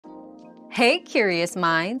Hey, curious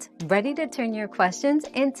minds, ready to turn your questions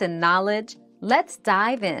into knowledge? Let's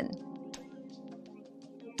dive in.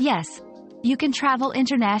 Yes, you can travel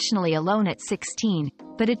internationally alone at 16,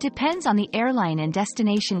 but it depends on the airline and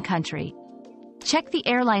destination country. Check the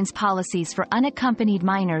airline's policies for unaccompanied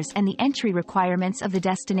minors and the entry requirements of the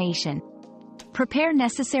destination. Prepare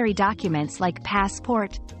necessary documents like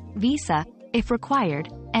passport, visa, if required,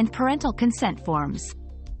 and parental consent forms.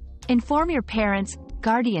 Inform your parents,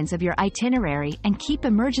 guardians of your itinerary, and keep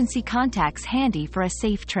emergency contacts handy for a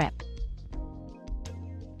safe trip.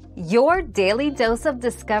 Your daily dose of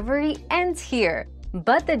discovery ends here,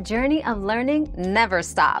 but the journey of learning never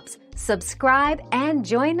stops. Subscribe and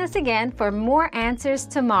join us again for more answers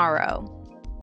tomorrow.